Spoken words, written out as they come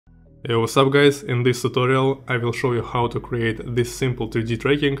Yo, what's up guys, in this tutorial I will show you how to create this simple 3D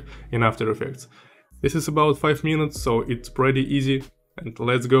tracking in After Effects. This is about 5 minutes, so it's pretty easy, and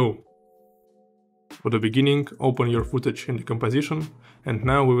let's go! For the beginning, open your footage in the composition, and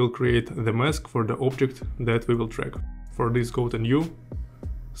now we will create the mask for the object that we will track. For this, go to New,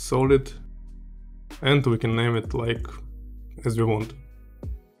 Solid, and we can name it like as we want.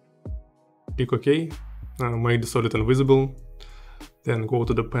 Click OK, make the solid invisible. Then go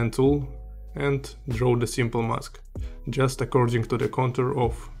to the pen tool and draw the simple mask, just according to the contour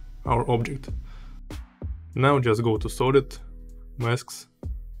of our object. Now just go to Solid, Masks,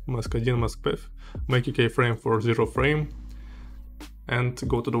 Mask 1, Mask Path, make a keyframe for 0 frame, and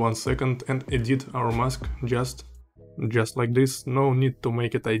go to the 1 second and edit our mask just like this, no need to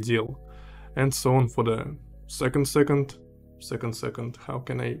make it ideal. And so on for the second, how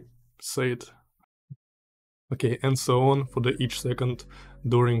can I say it? Okay, and so on for the each second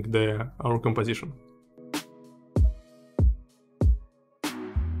during our composition.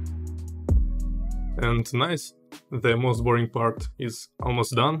 And nice, the most boring part is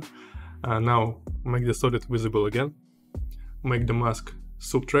almost done. Now make the solid visible again, make the mask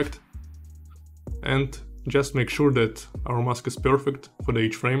subtract, and just make sure that our mask is perfect for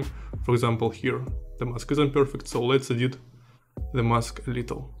each frame. For example, here the mask isn't perfect, so let's edit the mask a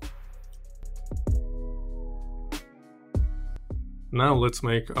little. Now let's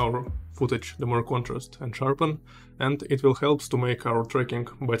make our footage the more contrast and sharpen, and it will help to make our tracking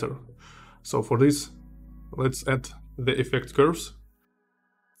better. So for this, let's add the effect curves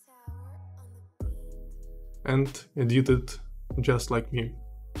and edit it just like me.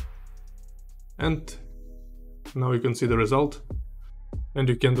 And now you can see the result, and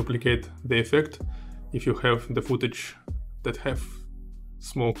you can duplicate the effect if you have the footage that have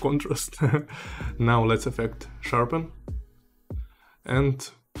small contrast. Now let's effect sharpen and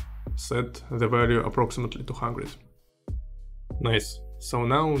set the value approximately 200. Nice. So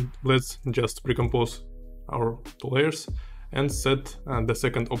now let's just recompose our two layers and set the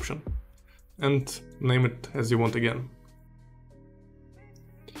second option and name it as you want again.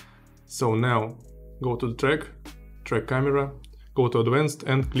 So now go to the track camera, go to advanced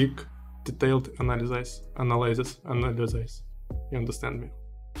and click detailed analysis. You understand me?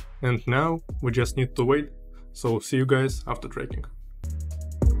 And now we just need to wait, so see you guys after tracking.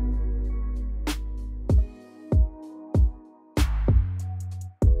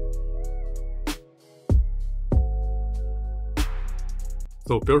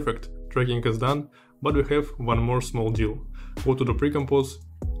 So perfect, tracking is done, but we have one more small deal. Go to the pre-compose,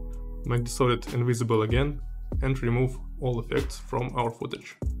 make the solid invisible again, and remove all effects from our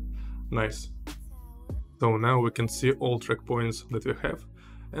footage. Nice. So now we can see all track points that we have,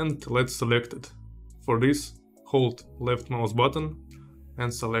 and let's select it. For this, hold left mouse button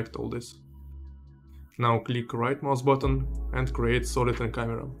and select all this. Now click right mouse button and create solid in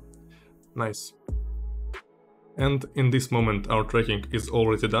camera. Nice. And in this moment our tracking is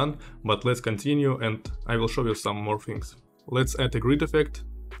already done, but let's continue and I will show you some more things. Let's add a grid effect,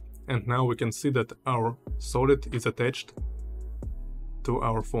 and now we can see that our solid is attached to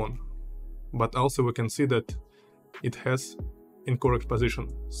our phone. But also we can see that it has incorrect position,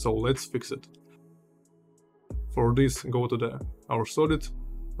 so let's fix it. For this, go to our solid,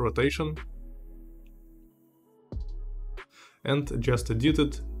 rotation, and just edit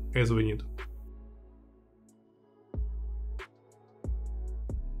it as we need.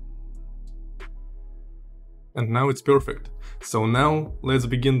 And now it's perfect. So now let's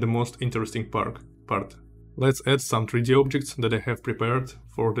begin the most interesting part. Let's add some 3D objects that I have prepared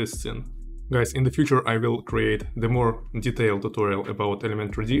for this scene. Guys, in the future I will create the more detailed tutorial about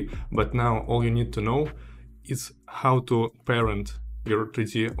Element 3D, but now all you need to know is how to parent your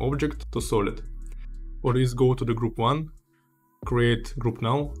 3D object to solid. For this, go to the group 1, create group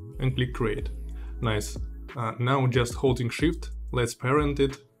null, and click create. Nice. Now just holding shift, let's parent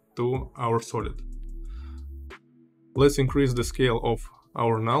it to our solid. Let's increase the scale of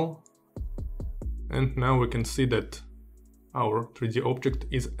our null, and now we can see that our 3D object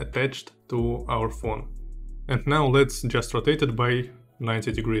is attached to our phone. And now let's just rotate it by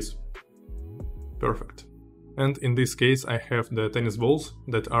 90 degrees. Perfect. And in this case I have the tennis balls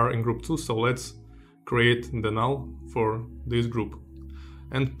that are in group 2, so let's create the null for this group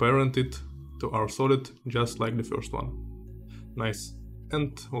and parent it to our solid just like the first one. Nice.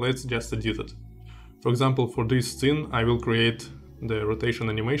 And let's just edit it. For example, for this scene I will create the rotation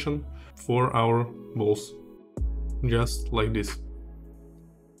animation for our balls, just like this.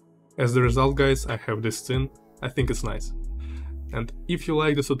 As the result, guys, I have this scene. I think it's nice. And if you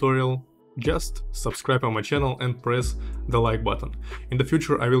like this tutorial, just subscribe on my channel and press the like button. In the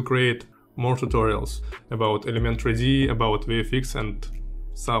future I will create more tutorials about Element 3D, about VFX and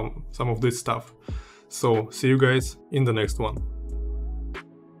some of this stuff. So see you guys in the next one.